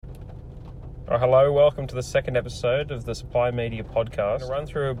Oh, hello, welcome to the second episode of the Supply Media podcast. I'm going to run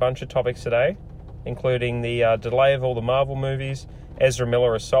through a bunch of topics today, including the delay of all the Marvel movies, Ezra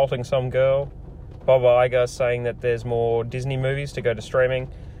Miller assaulting some girl, Bob Iger saying that there's more Disney movies to go to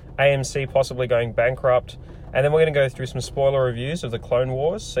streaming, AMC possibly going bankrupt, and then we're going to go through some spoiler reviews of The Clone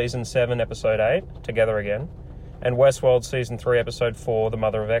Wars, Season 7, Episode 8, Together Again, and Westworld Season 3, Episode 4, The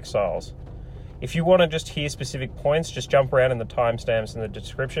Mother of Exiles. If you want to just hear specific points, just jump around in the timestamps in the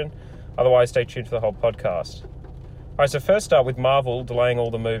description. Otherwise, stay tuned for the whole podcast. Alright, so first start with Marvel delaying all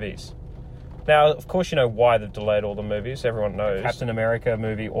the movies. Now, of course you know why they've delayed all the movies. Everyone knows. Captain America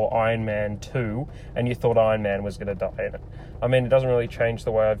movie or Iron Man 2, and you thought Iron Man was going to die in it. I mean, it doesn't really change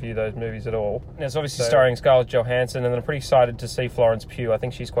the way I view those movies at all. And it's obviously starring Scarlett Johansson, and I'm pretty excited to see Florence Pugh. I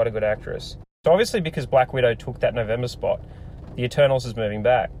think she's quite a good actress. So obviously because Black Widow took that November spot, the Eternals is moving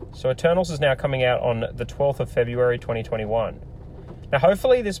back. So Eternals is now coming out on the 12th of February 2021. Now,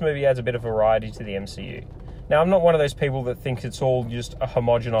 hopefully this movie adds a bit of variety to the MCU. Now, I'm not one of those people that thinks it's all just a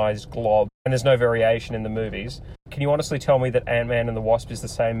homogenized glob and there's no variation in the movies. Can you honestly tell me that Ant-Man and the Wasp is the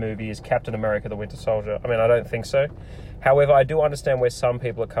same movie as Captain America: The Winter Soldier? I mean, I don't think so. However, I do understand where some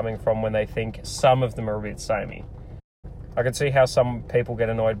people are coming from when they think some of them are a bit samey. I can see how some people get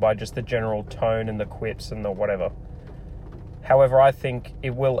annoyed by just the general tone and the quips and the whatever. However, I think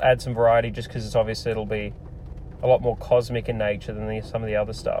it will add some variety just because it'll be a lot more cosmic in nature than some of the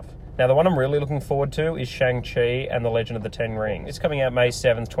other stuff. Now, the one I'm really looking forward to is Shang-Chi and the Legend of the Ten Rings. It's coming out May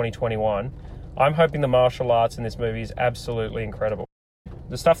 7th, 2021. I'm hoping the martial arts in this movie is absolutely incredible.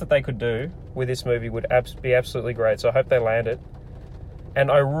 The stuff that they could do with this movie would be absolutely great, so I hope they land it.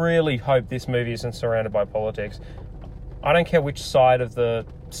 And I really hope this movie isn't surrounded by politics. I don't care which side of the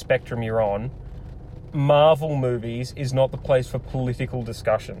spectrum you're on, Marvel movies is not the place for political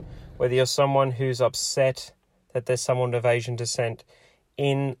discussion. Whether you're someone who's upset that there's someone of Asian descent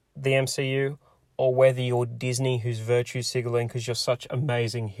in the MCU, or whether you're Disney who's virtue signaling because you're such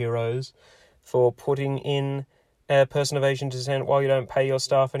amazing heroes for putting in a person of Asian descent while you don't pay your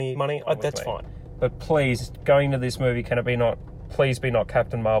staff any money, that's fine. But please, going to this movie, can it be not, please be not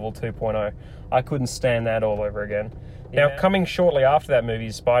Captain Marvel 2.0. I couldn't stand that all over again. Yeah. Now, coming shortly after that movie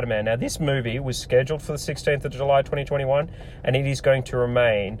is Spider-Man. Now, this movie was scheduled for the 16th of July 2021, and it is going to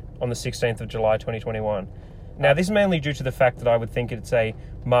remain on the 16th of July 2021. Now, this is mainly due to the fact that I would think it's a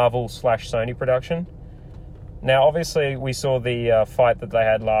Marvel/Sony production. Now, obviously, we saw the fight that they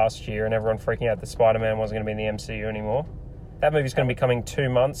had last year and everyone freaking out that Spider-Man wasn't going to be in the MCU anymore. That movie's going to be coming 2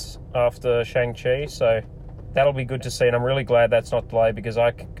 months after Shang-Chi, so that'll be good to see, and I'm really glad that's not delayed because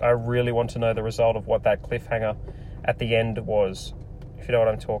I really want to know the result of what that cliffhanger at the end was, if you know what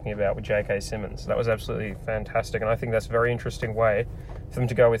I'm talking about, with J.K. Simmons. That was absolutely fantastic, and I think that's a very interesting way for them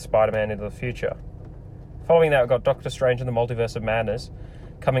to go with Spider-Man into the future. Following that, we've got Doctor Strange and the Multiverse of Madness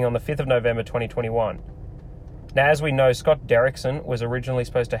coming on the 5th of November 2021. Now, as we know, Scott Derrickson was originally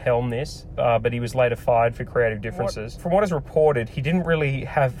supposed to helm this, but he was later fired for creative differences. From what is reported, he didn't really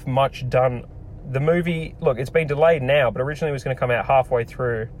have much done. The movie, look, it's been delayed now, but originally it was going to come out halfway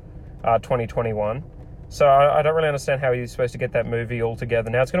through 2021. So I don't really understand how he was supposed to get that movie all together.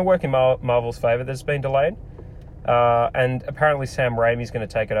 Now, it's going to work in Marvel's favour that it's been delayed. And apparently Sam Raimi's going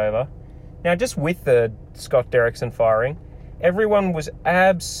to take it over. Now, just with the Scott Derrickson firing, everyone was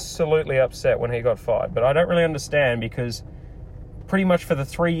absolutely upset when he got fired. But I don't really understand because pretty much for the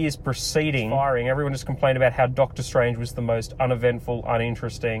 3 years preceding firing, everyone just complained about how Doctor Strange was the most uneventful,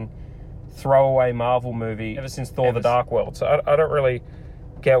 uninteresting, throwaway Marvel movie ever since Thor: The Dark World. So I don't really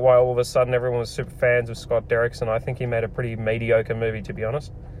get why all of a sudden everyone was super fans of Scott Derrickson. I think he made a pretty mediocre movie, to be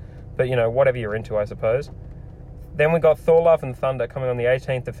honest. But, you know, whatever you're into, I suppose. Then we got Thor: Love and Thunder coming on the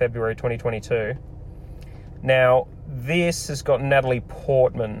 18th of February 2022. Now, this has got Natalie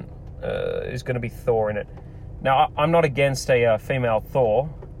Portman is going to be Thor in it. Now, I'm not against a female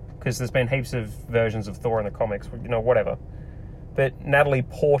Thor, because there's been heaps of versions of Thor in the comics, you know, whatever. But Natalie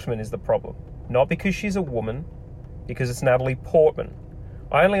Portman is the problem. Not because she's a woman, because it's Natalie Portman.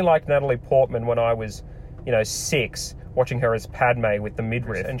 I only liked Natalie Portman when I was, 6, watching her as Padme with the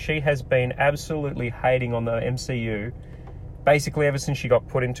midriff. And she has been absolutely hating on the MCU basically ever since she got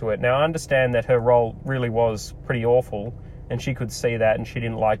put into it. Now, I understand that her role really was pretty awful, and she could see that, and she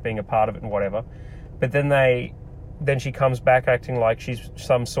didn't like being a part of it and whatever. But then she comes back acting like she's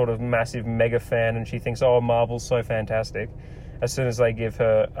some sort of massive mega fan, and she thinks, oh, Marvel's so fantastic, as soon as they give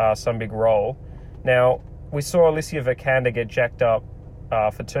her some big role. Now, we saw Alicia Vikander get jacked up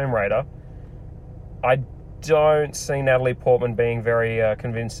for Tomb Raider. I don't see Natalie Portman being very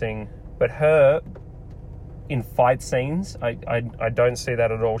convincing, but her in fight scenes, I don't see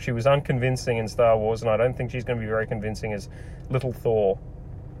that at all. She was unconvincing in Star Wars, and I don't think she's going to be very convincing as Little Thor.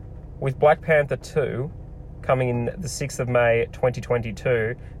 with Black Panther 2 coming in the 6th of May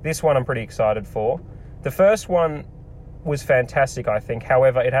 2022, this one I'm pretty excited for. The first one was fantastic, I think.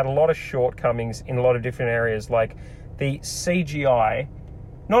 However, it had a lot of shortcomings in a lot of different areas, like the CGI,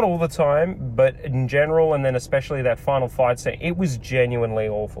 not all the time, but in general, and then especially that final fight scene, it was genuinely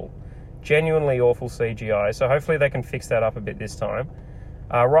awful. Genuinely awful CGI, so hopefully they can fix that up a bit this time.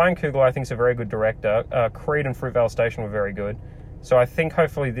 Ryan Coogler, I think, is a very good director. Creed and Fruitvale Station were very good. So I think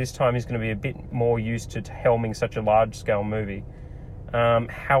hopefully this time he's going to be a bit more used to helming such a large-scale movie.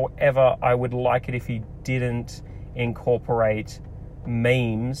 However, I would like it if he didn't incorporate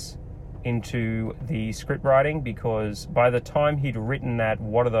memes into the script writing, because by the time he'd written that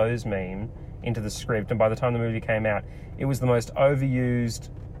 "what are those memes" into the script, and by the time the movie came out, it was the most overused,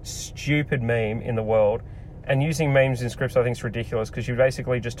 stupid meme in the world. And using memes in scripts, I think, is ridiculous, because you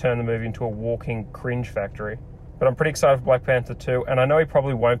basically just turn the movie into a walking cringe factory. But I'm pretty excited for Black Panther 2, and I know he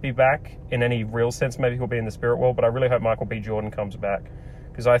probably won't be back in any real sense. Maybe he'll be in the spirit world, but I really hope Michael B. Jordan comes back,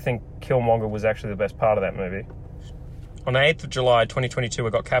 because I think Killmonger was actually the best part of that movie. On the 8th of July 2022,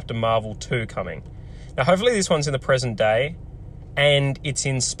 we've got Captain Marvel 2 coming. Now, hopefully this one's in the present day, and it's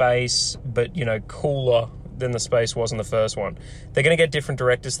in space, but, you know, cooler than the space was in the first one. They're going to get different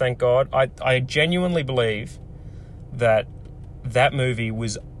directors, thank God. I genuinely believe that movie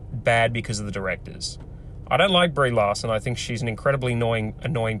was bad because of the directors. I don't like Brie Larson. I think she's an incredibly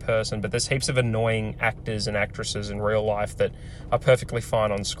annoying person, but there's heaps of annoying actors and actresses in real life that are perfectly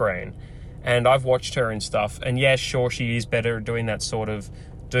fine on screen. And I've watched her and stuff, and yeah, sure, she is better at doing that sort of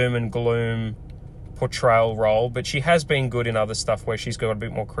doom and gloom portrayal role, but she has been good in other stuff where she's got a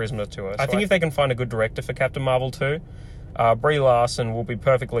bit more charisma to her. So I think if they can find a good director for Captain Marvel 2, Brie Larson will be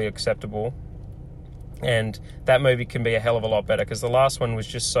perfectly acceptable, and that movie can be a hell of a lot better, because the last one was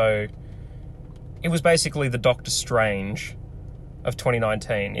just so... It was basically the Doctor Strange of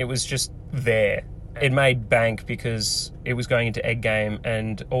 2019. It was just there. It made bank because it was going into Endgame,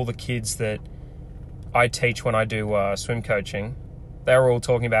 and all the kids that I teach when I do swim coaching, they were all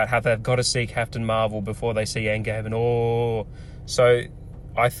talking about how they've got to see Captain Marvel before they see Endgame, and so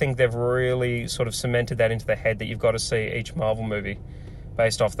I think they've really sort of cemented that into their head that you've got to see each Marvel movie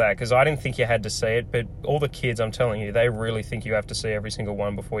based off that, because I didn't think you had to see it, but all the kids, I'm telling you, they really think you have to see every single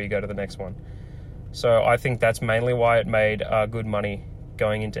one before you go to the next one. So I think that's mainly why it made good money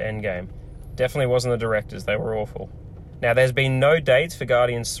going into Endgame. Definitely wasn't the directors, they were awful. Now, there's been no dates for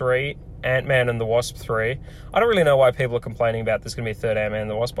Guardians 3, Ant-Man and the Wasp 3. I don't really know why people are complaining about there's going to be a third Ant-Man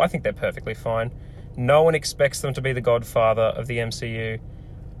and the Wasp. I think they're perfectly fine. No one expects them to be the godfather of the MCU.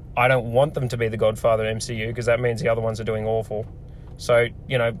 I don't want them to be the godfather of the MCU, because that means the other ones are doing awful. So,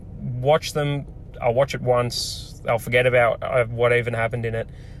 you know, watch them. I'll watch it once. I'll forget about what even happened in it,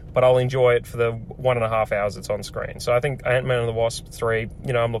 but I'll enjoy it for the 1.5 hours it's on screen. So I think Ant-Man and the Wasp 3,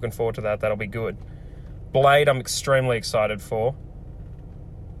 you know, I'm looking forward to that. That'll be good. Blade, I'm extremely excited for.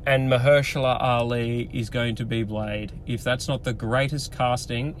 And Mahershala Ali is going to be Blade. If that's not the greatest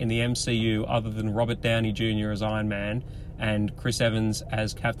casting in the MCU other than Robert Downey Jr. as Iron Man and Chris Evans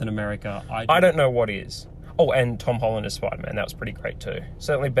as Captain America, I don't know what is. Oh, and Tom Holland as Spider-Man. That was pretty great too.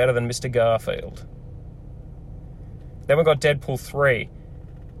 Certainly better than Mr. Garfield. Then we've got Deadpool 3.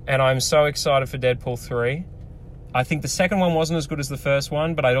 And I'm so excited for Deadpool 3. I think the second one wasn't as good as the first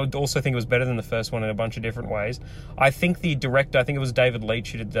one, but I also think it was better than the first one in a bunch of different ways. I think the director, I think it was David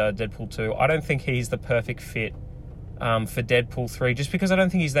Leitch who did Deadpool 2, I don't think he's the perfect fit for Deadpool 3, just because I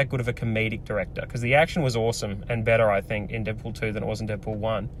don't think he's that good of a comedic director, because the action was awesome and better, I think, in Deadpool 2 than it was in Deadpool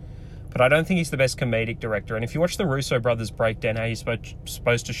 1. But I don't think he's the best comedic director. And if you watch the Russo brothers break down how you're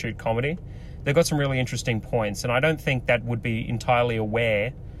supposed to shoot comedy, they've got some really interesting points, and I don't think that would be entirely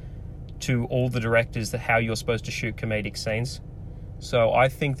aware to all the directors that how you're supposed to shoot comedic scenes. So I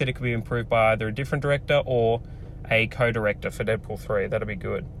think that it could be improved by either a different director or a co-director for Deadpool 3. That'll be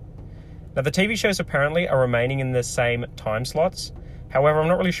good. Now, the TV shows apparently are remaining in the same time slots. However, I'm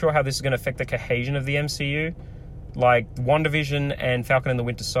not really sure how this is going to affect the cohesion of the MCU. Like WandaVision and Falcon and the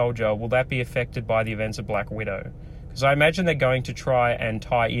Winter Soldier, will that be affected by the events of Black Widow? Because I imagine they're going to try and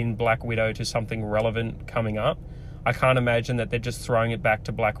tie in Black Widow to something relevant coming up. I can't imagine that they're just throwing it back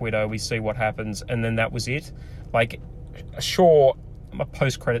to Black Widow, we see what happens, and then that was it. Like, sure, a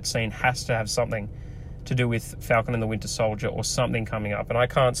post-credit scene has to have something to do with Falcon and the Winter Soldier or something coming up, and I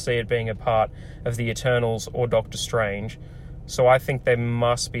can't see it being a part of the Eternals or Doctor Strange, so I think they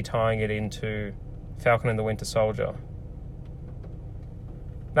must be tying it into Falcon and the Winter Soldier.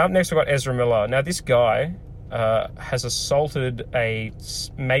 Now, up next we've got Ezra Miller. Now, this guy has assaulted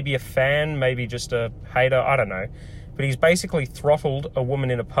maybe a fan, maybe just a hater, I don't know. But he's basically throttled a woman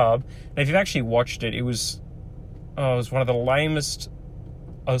in a pub. And if you've actually watched it, it was one of the lamest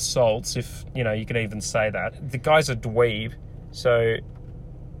assaults, if, you know, you can even say that. The guy's a dweeb, so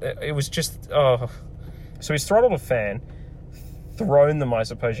it was just, oh. So he's throttled a fan, thrown them, I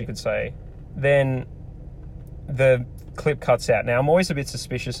suppose you could say. Then the clip cuts out. Now, I'm always a bit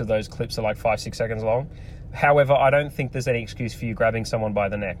suspicious of those clips that are like 5-6 seconds long. However, I don't think there's any excuse for you grabbing someone by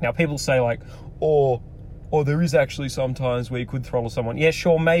the neck. Now, people say like, oh, there is actually some times where you could throttle someone. Yeah,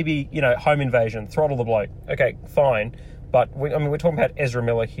 sure, maybe, you know, home invasion, throttle the bloke. Okay, fine. But, we're talking about Ezra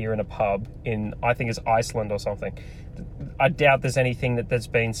Miller here in a pub in, I think it's Iceland or something. I doubt there's anything that's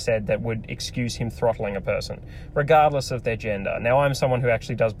been said that would excuse him throttling a person, regardless of their gender. Now, I'm someone who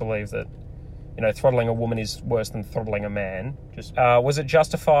actually does believe that, you know, throttling a woman is worse than throttling a man. Just was it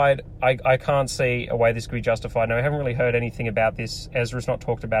justified? I can't see a way this could be justified. Now, I haven't really heard anything about this. Ezra's not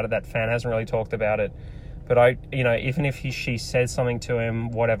talked about it. That fan hasn't really talked about it. But you know, even if she says something to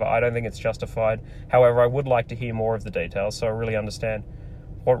him, whatever, I don't think it's justified. However, I would like to hear more of the details so I really understand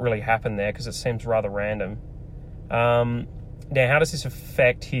what really happened there, because it seems rather random. Now, how does this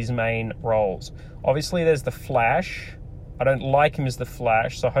affect his main roles? Obviously, there's the Flash. I don't like him as the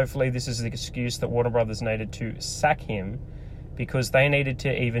Flash, so hopefully this is the excuse that Warner Brothers needed to sack him, because they needed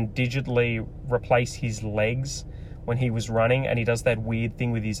to even digitally replace his legs when he was running, and he does that weird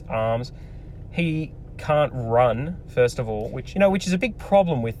thing with his arms. He can't run, first of all, which is a big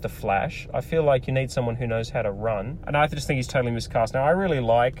problem with the Flash. I feel like you need someone who knows how to run, and I just think he's totally miscast. Now, I really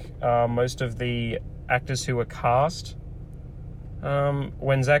like most of the actors who were cast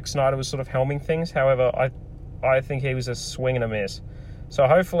when Zack Snyder was sort of helming things. However, I think he was a swing and a miss. So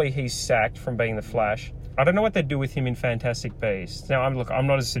hopefully he's sacked from being the Flash. I don't know what they'd do with him in Fantastic Beasts. Now, I'm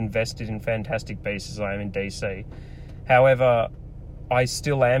not as invested in Fantastic Beasts as I am in DC. However, I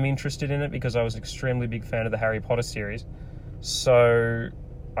still am interested in it because I was an extremely big fan of the Harry Potter series. So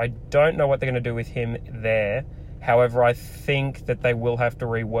I don't know what they're going to do with him there. However, I think that they will have to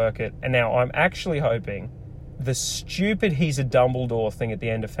rework it. And now I'm actually hoping the stupid he's a Dumbledore thing at the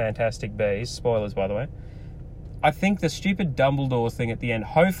end of Fantastic Beasts, spoilers by the way, I think the stupid Dumbledore thing at the end,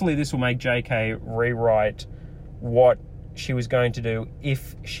 hopefully this will make JK rewrite what she was going to do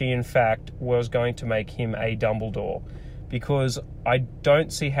if she in fact was going to make him a Dumbledore. Because I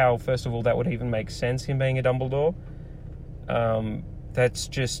don't see how, first of all, that would even make sense, him being a Dumbledore. That's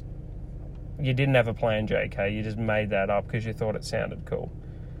just, you didn't have a plan, JK. You just made that up because you thought it sounded cool.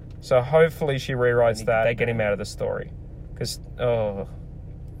 So hopefully she rewrites that. They get him out of the story. Because, oh.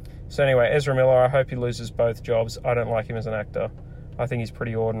 So anyway, Ezra Miller, I hope he loses both jobs. I don't like him as an actor. I think he's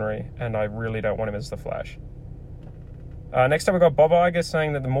pretty ordinary, and I really don't want him as the Flash. Next up, we've got Bob Iger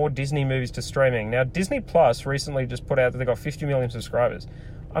saying that the more Disney movies to streaming. Now, Disney Plus recently just put out that they've got 50 million subscribers.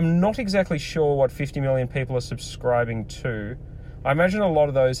 I'm not exactly sure what 50 million people are subscribing to. I imagine a lot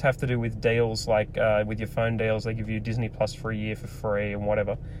of those have to do with deals, like with your phone deals. They give you Disney Plus for a year for free and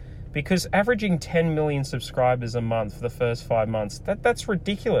whatever. Because averaging 10 million subscribers a month for the first 5 months, that's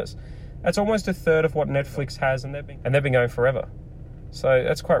ridiculous. That's almost a third of what Netflix has, and they've been going forever. So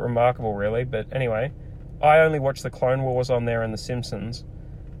that's quite remarkable, really. But anyway, I only watch the Clone Wars on there and The Simpsons,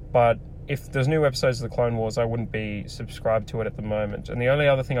 but if there's new episodes of the Clone Wars, I wouldn't be subscribed to it at the moment. And the only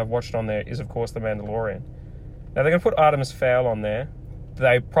other thing I've watched on there is, of course, The Mandalorian. Now, they're going to put Artemis Fowl on there.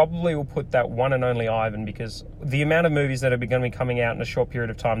 They probably will put that one and only Ivan, because the amount of movies that are going to be coming out in a short period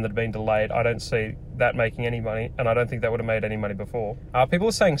of time that have been delayed, I don't see that making any money, and I don't think that would have made any money before. People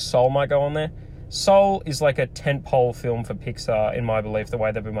are saying Soul might go on there. Soul is like a tentpole film for Pixar, in my belief, the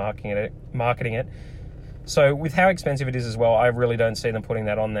way they've been marketing it. So with how expensive it is as well, I really don't see them putting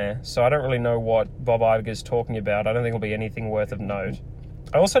that on there. So I don't really know what Bob Iger is talking about. I don't think it'll be anything worth of note.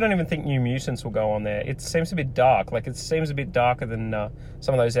 I also don't even think New Mutants will go on there. It seems a bit dark. Like, it seems a bit darker than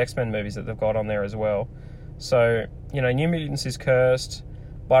some of those X-Men movies that they've got on there as well. So, you know, New Mutants is cursed,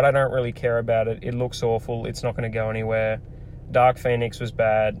 but I don't really care about it. It looks awful. It's not going to go anywhere. Dark Phoenix was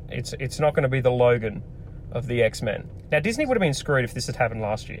bad. It's not going to be the Logan of the X-Men. Now, Disney would have been screwed if this had happened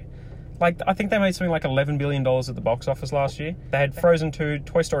last year. Like, I think they made something like $11 billion at the box office last year. They had Frozen 2,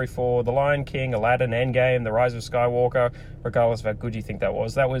 Toy Story 4, The Lion King, Aladdin, Endgame, The Rise of Skywalker, regardless of how good you think that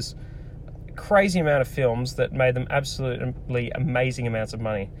was. That was a crazy amount of films that made them absolutely amazing amounts of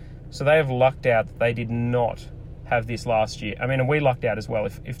money. So they have lucked out that they did not have this last year. I mean, and we lucked out as well.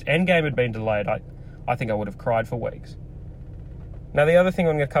 If Endgame had been delayed, I think I would have cried for weeks. Now, the other thing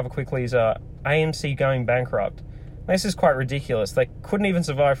I'm going to cover quickly is AMC going bankrupt. This is quite ridiculous. They couldn't even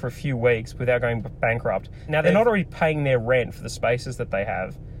survive for a few weeks without going bankrupt. Now, they're not already paying their rent for the spaces that they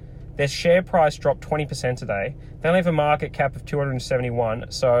have. Their share price dropped 20% today. They only have a market cap of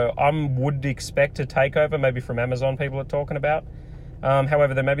 271, so I would expect a takeover, maybe from Amazon, people are talking about.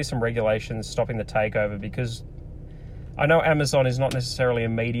 However, there may be some regulations stopping the takeover, because I know Amazon is not necessarily a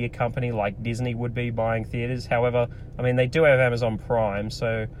media company like Disney would be buying theatres. However, I mean, they do have Amazon Prime,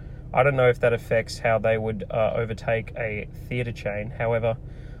 so I don't know if that affects how they would overtake a theatre chain. However,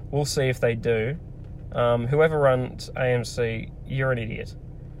 we'll see if they do. Whoever runs AMC, you're an idiot.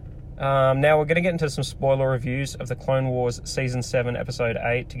 Now we're going to get into some spoiler reviews of the Clone Wars Season 7, Episode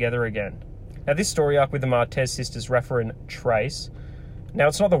 8, Together Again. Now, this story arc with the Martez sisters, Rafa and Trace. Now,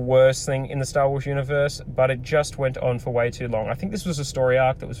 it's not the worst thing in the Star Wars universe, but it just went on for way too long. I think this was a story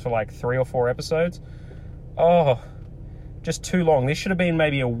arc that was for like 3 or 4 episodes. Oh, just too long. This should have been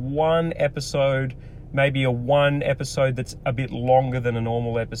maybe a one episode that's a bit longer than a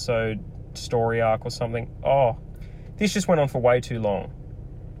normal episode story arc or something. Oh, this just went on for way too long.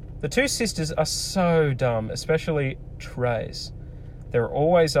 The two sisters are so dumb, especially Trace. They're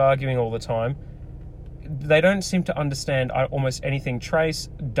always arguing all the time. They don't seem to understand almost anything. Trace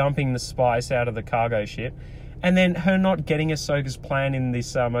dumping the spice out of the cargo ship, and then her not getting Ahsoka's plan in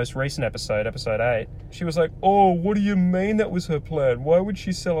this most recent episode, Episode 8. She was like, oh, what do you mean that was her plan? Why would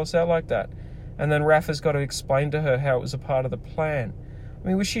she sell us out like that? And then Rafa's got to explain to her how it was a part of the plan. I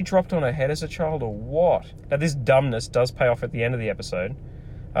mean, was she dropped on her head as a child or what? Now, this dumbness does pay off at the end of the episode,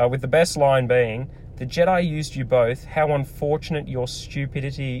 with the best line being, "The Jedi used you both. How unfortunate your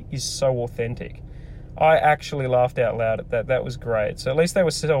stupidity is so authentic." I actually laughed out loud at that. That was great. So at least they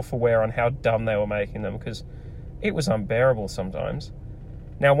were self-aware on how dumb they were making them, because it was unbearable sometimes.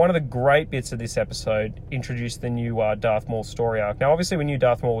 Now, one of the great bits of this episode introduced the new Darth Maul story arc. Now, obviously, we knew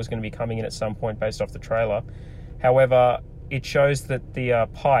Darth Maul was going to be coming in at some point based off the trailer. However, it shows that the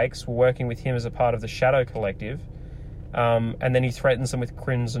Pikes were working with him as a part of the Shadow Collective, and then he threatens them with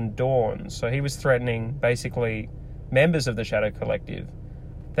Crimson Dawn. So he was threatening, basically, members of the Shadow Collective,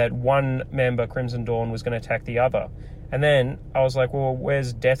 that one member, Crimson Dawn, was going to attack the other. And then I was like, well,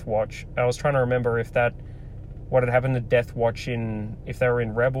 where's Death Watch? I was trying to remember what had happened to Death Watch if they were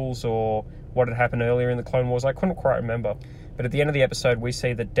in Rebels, or what had happened earlier in the Clone Wars. I couldn't quite remember. But at the end of the episode, we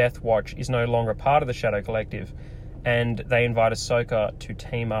see that Death Watch is no longer part of the Shadow Collective, and they invite Ahsoka to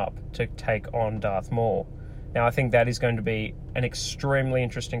team up to take on Darth Maul. Now, I think that is going to be an extremely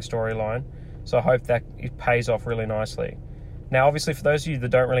interesting storyline, so I hope that it pays off really nicely. Now, obviously, for those of you that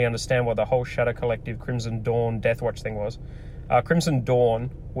don't really understand what the whole Shadow Collective, Crimson Dawn, Death Watch thing was, Crimson Dawn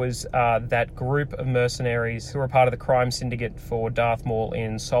was that group of mercenaries who were part of the crime syndicate for Darth Maul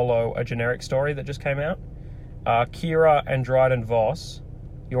in Solo, a generic story that just came out. Kira and Dryden Voss,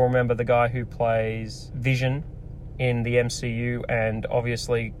 you'll remember the guy who plays Vision in the MCU, and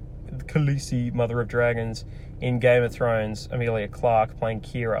obviously Khaleesi, Mother of Dragons, in Game of Thrones, Emilia Clarke playing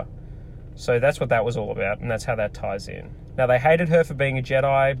Kira. So that's what that was all about, and that's how that ties in. Now, they hated her for being a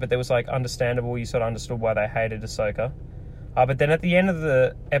Jedi, but there was, understandable, you sort of understood why they hated Ahsoka. But then at the end of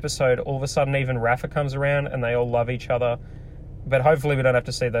the episode, all of a sudden, even Rafa comes around, and they all love each other. But hopefully we don't have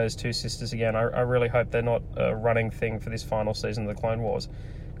to see those two sisters again. I really hope they're not a running thing for this final season of the Clone Wars.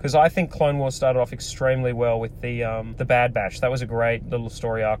 Because I think Clone Wars started off extremely well with the Bad Batch. That was a great little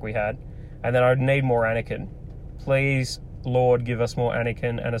story arc we had. And then I need more Anakin. Please, Lord, give us more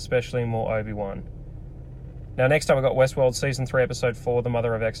Anakin, and especially more Obi-Wan. Now, next up, we've got Westworld Season 3, Episode 4, The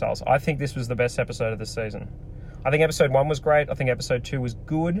Mother of Exiles. I think this was the best episode of the season. I think Episode 1 was great. I think Episode 2 was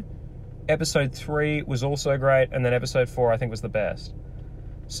good. Episode 3 was also great. And then Episode 4, I think, was the best.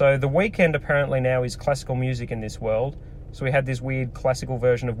 So the weekend apparently now is classical music in this world. So we had this weird classical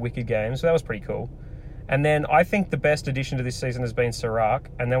version of Wicked Games. So that was pretty cool. And then I think the best addition to this season has been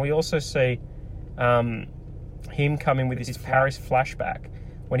Serac. And then we also see him coming with his Paris flashback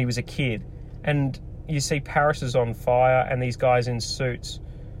when he was a kid. And you see Paris is on fire and these guys in suits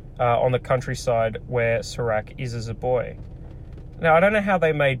on the countryside where Serac is as a boy. Now, I don't know how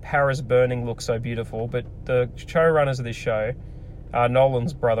they made Paris burning look so beautiful, but the showrunners of this show,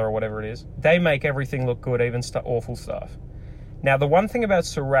 Nolan's brother or whatever it is, they make everything look good, even awful stuff. Now, the one thing about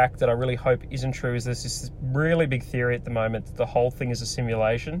Serac that I really hope isn't true is there's this really big theory at the moment that the whole thing is a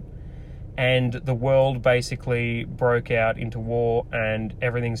simulation, and the world basically broke out into war and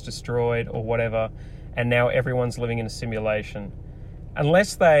everything's destroyed or whatever, and now everyone's living in a simulation.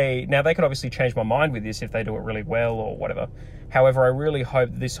 Unless they could obviously change my mind with this if they do it really well or whatever. However, I really hope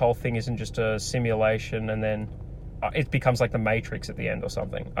this whole thing isn't just a simulation and then it becomes like the Matrix at the end or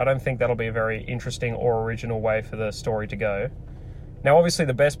something. I don't think that'll be a very interesting or original way for the story to go. Now, obviously,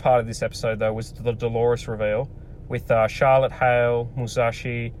 the best part of this episode, though, was the Dolores reveal with Charlotte Hale,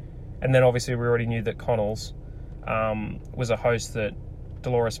 Musashi, and then obviously we already knew that Connells was a host that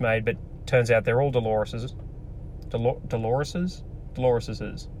Dolores made, but turns out they're all Doloreses. Doloreses.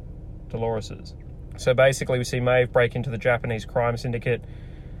 So basically we see Maeve break into the Japanese crime syndicate,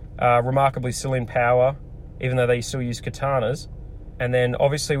 remarkably still in power, even though they still use katanas. And then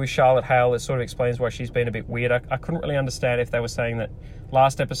obviously with Charlotte Hale, it sort of explains why she's been a bit weird. I couldn't really understand if they were saying that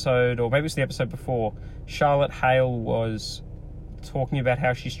last episode, or maybe it was the episode before, Charlotte Hale was talking about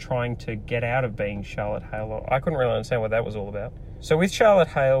how she's trying to get out of being Charlotte Hale. I couldn't really understand what that was all about. So with Charlotte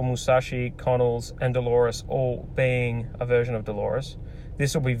Hale, Musashi, Connells, and Dolores all being a version of Dolores,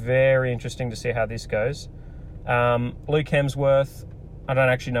 this will be very interesting to see how this goes. Luke Hemsworth, I don't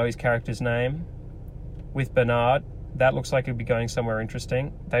actually know his character's name. With Bernard, that looks like it'll be going somewhere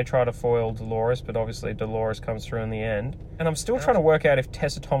interesting. They try to foil Dolores, but obviously Dolores comes through in the end. And I'm still trying to work out if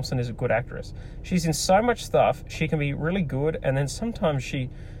Tessa Thompson is a good actress. She's in so much stuff. She can be really good, and then sometimes she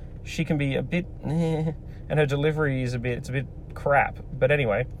can be a bit and her delivery is a bit crap. But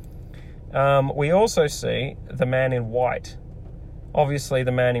anyway, we also see the Man in White. Obviously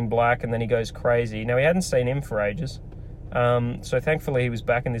the Man in Black, and then he goes crazy. Now, we hadn't seen him for ages. So thankfully he was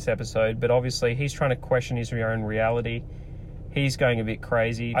back in this episode, but obviously he's trying to question his own reality. He's going a bit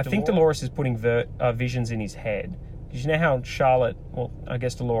crazy. I think Dolores is putting visions in his head. Because you know how Charlotte, well, I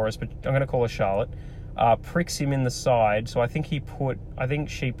guess Dolores, but I'm going to call her Charlotte, pricks him in the side. So I think she put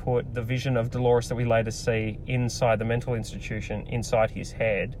the vision of Dolores that we later see inside the mental institution, inside his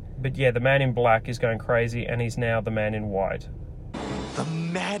head. But yeah, the Man in Black is going crazy, and he's now the Man in White. The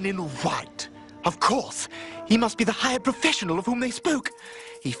Man in White. Of course. He must be the hired professional of whom they spoke.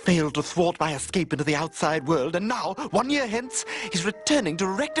 He failed to thwart my escape into the outside world, and now, 1 year hence, he's returning to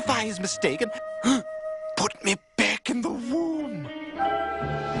rectify his mistake and put me back in the womb.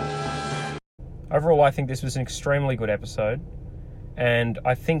 Overall, I think this was an extremely good episode, and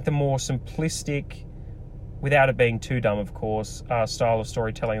I think the more simplistic, without it being too dumb, of course, style of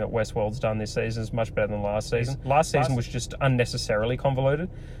storytelling that Westworld's done this season is much better than last season. Last season was just unnecessarily convoluted.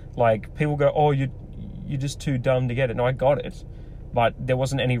 Like, people go, oh, you're just too dumb to get it. No, I got it. But there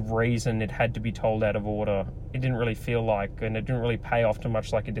wasn't any reason it had to be told out of order. It didn't really feel like, and it didn't really pay off too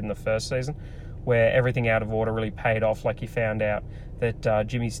much like it did in the first season, where everything out of order really paid off. Like, you found out that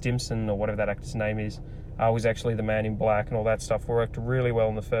Jimmy Stimson, or whatever that actor's name is, was actually the Man in Black, and all that stuff worked really well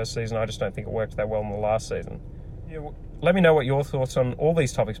in the first season. I just don't think it worked that well in the last season. Yeah, let me know what your thoughts on all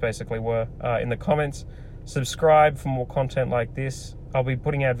these topics basically were in the comments. Subscribe for more content like this. I'll be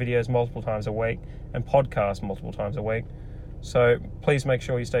putting out videos multiple times a week and podcasts multiple times a week. So please make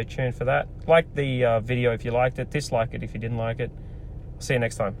sure you stay tuned for that. Like the video if you liked it. Dislike it if you didn't like it. See you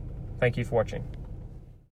next time. Thank you for watching.